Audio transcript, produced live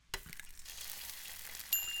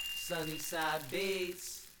Sunnyside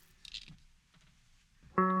Beats.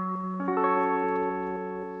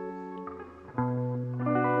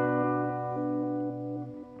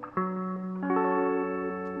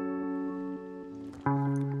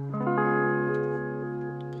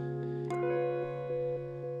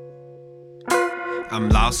 I'm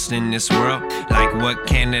lost in this world, like what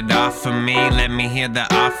can it offer me? Let me hear the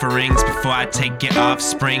offerings before I take your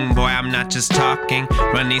offspring. Boy, I'm not just talking,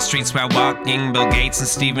 run these streets while walking. Bill Gates and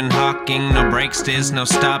Stephen Hawking, no breaks, there's no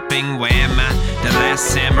stopping. Where am I? The last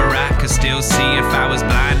samurai, could still see if I was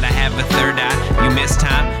blind. I have a third eye, you miss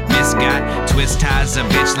time, miss God. Twist ties, a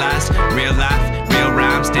bitch lies, real life, real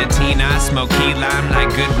rhymes. Dead teen eyes, smoke key lime like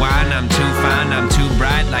good wine. I'm too fine, I'm too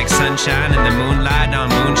bright, like sunshine in the moonlight on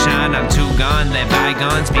moonshine. I'm too gone, let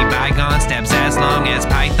bygones be bygones. Stabs as long as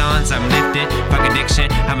pythons. I'm lifted, fuck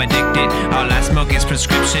addiction, I'm addicted. All I smoke is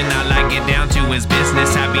prescription, all I get down to is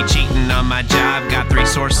business. I be cheating on my job, got 3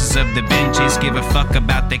 sources of the benches. Give a fuck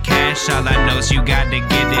about the cash, all I know is you gotta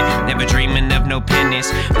get it. Never dreaming of no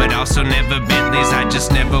pennies, but also never Bentleys. I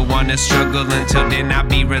just never wanna struggle, until then I'll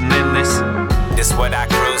be relentless. This what I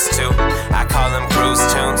cruise to, I call them cruise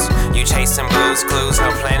tunes. You chasing blues clues,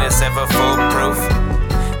 no plan is ever foolproof.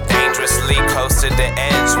 Dangerously close to the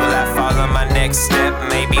edge, will I fall on my next step?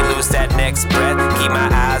 Maybe lose that next breath. Keep my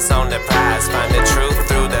eyes on the prize, find the truth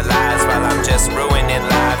through the lies, while I'm just ruining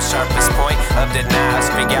lives. Sharpest point of the knives,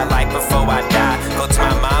 figure out life before I die. Go to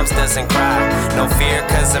my mom's, doesn't cry, no fear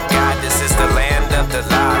cause of God. This is the land of the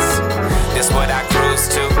lost. This what I cruise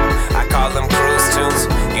to, I call them cruise tunes.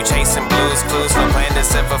 You chasing blues clues, no plan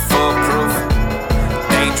is ever foolproof.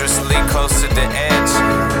 Dangerously close to the edge,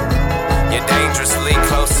 you're dangerously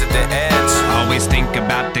close to the edge. Always think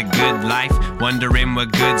about the good life, wondering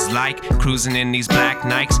what good's like. Cruising in these black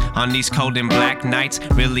nights, on these cold and black nights.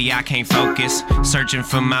 Really I can't focus, searching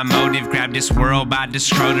for my motive. Grab this world by the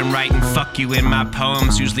scrotum, writing fuck you in my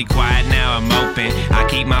poems. Usually quiet, now I'm open. I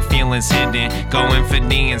keep my feelings hidden, going for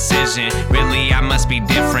the incision. Really I must be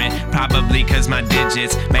different, probably cause my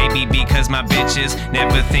digits, maybe because my bitches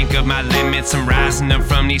never think of my limits. I'm rising up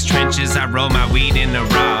from these trenches, I roll my weed in the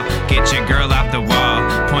raw. Get your girl off the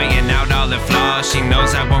wall, pointing out all the flaws. She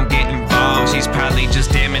knows I won't get involved, she's probably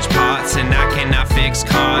just damaged parts, and I cannot fix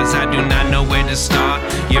cause. I do not know where to start,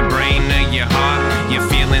 your brain or your heart. Your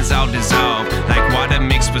feelings all dissolve, like water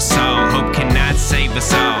mixed with salt. Hope cannot save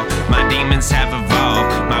us all, my demons have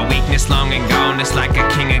evolved. My weakness long and gone, it's like a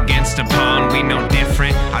king against a pawn. We no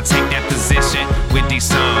different, I'll take that position with these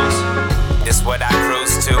songs. This what I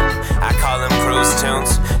cruise to, I call them cruise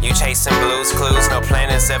tunes. You chasing blues clues, no plan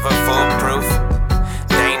is ever foolproof.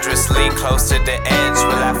 Dangerously close to the edge,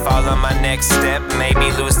 will I fall on my next step?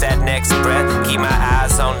 Maybe lose that next breath. Keep my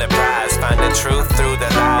eyes on the prize, find the truth through the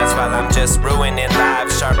lies, while I'm just ruining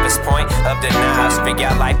lives. Sharpest point of the knives, figure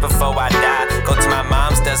out life before I die. Go to my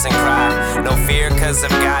mom's, doesn't cry, no fear cause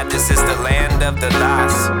of God. This is the land of the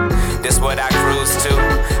lost. This what I cruise to,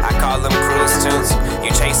 I call them cruise tunes.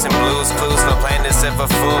 You chasing blues clues, no plan is ever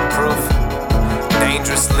foolproof.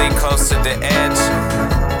 Dangerously close to the edge,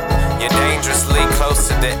 you're dangerously close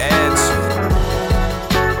to the edge.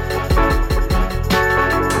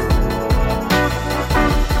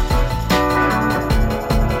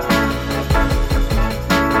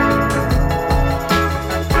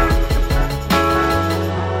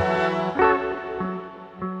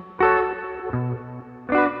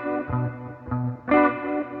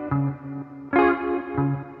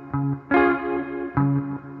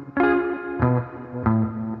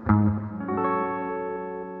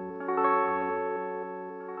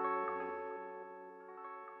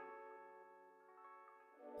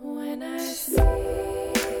 When I see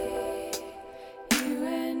you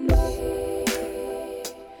and me,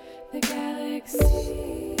 the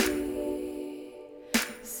galaxy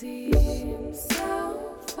seems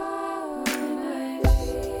so far, and I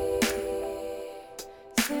feel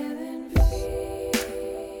sailing free.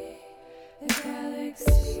 The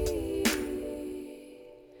galaxy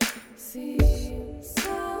seems